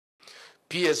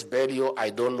PS Berio, I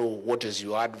don't know what is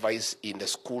your advice in the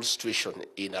school situation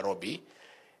in Nairobi.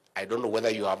 I don't know whether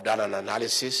you have done an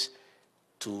analysis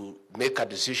to make a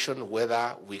decision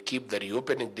whether we keep the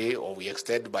reopening day or we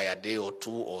extend by a day or 2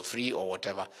 or 3 or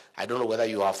whatever. I don't know whether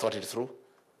you have thought it through.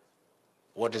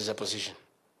 What is the position?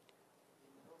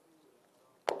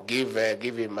 Give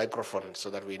him microphone so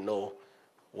that we know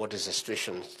what is the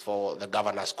situation for the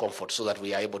governor's comfort so that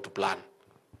we are able to plan.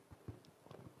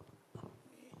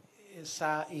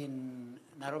 Sir, in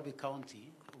Nairobi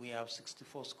County, we have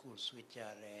 64 schools which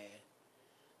are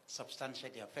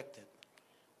substantially affected,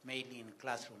 mainly in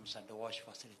classrooms and the wash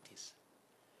facilities.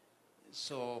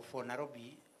 So for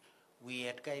Nairobi, we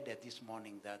had guided this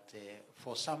morning that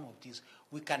for some of these,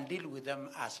 we can deal with them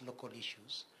as local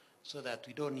issues so that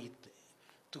we don't need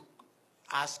to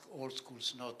ask all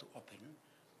schools not to open,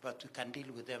 but we can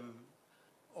deal with them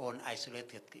on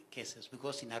isolated cases,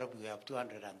 because in Nairobi we have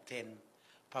 210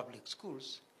 public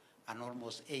schools and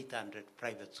almost 800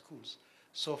 private schools.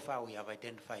 So far we have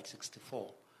identified 64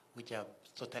 which have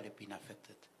totally been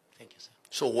affected. Thank you, sir.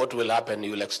 So what will happen?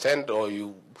 You will extend or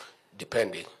you,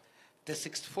 depending? The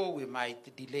 64 we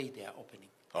might delay their opening.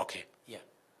 Okay. Yeah.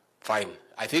 Fine.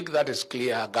 I think that is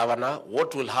clear, Governor.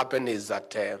 What will happen is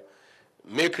that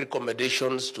make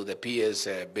recommendations to the PS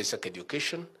basic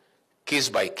education. Case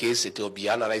by case, it will be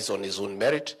analyzed on its own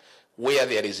merit. Where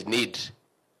there is need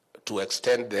to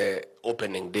extend the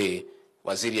opening day,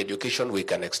 Waziri Education, we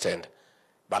can extend.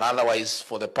 But otherwise,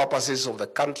 for the purposes of the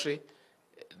country,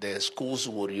 the schools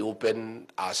will reopen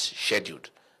as scheduled,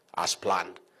 as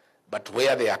planned. But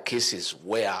where there are cases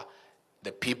where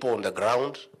the people on the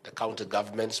ground, the county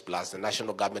governments plus the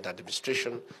national government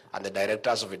administration and the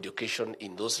directors of education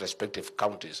in those respective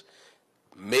counties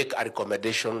make a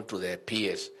recommendation to the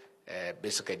PS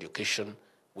basic education,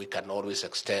 we can always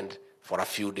extend for a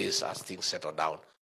few days as things settle down.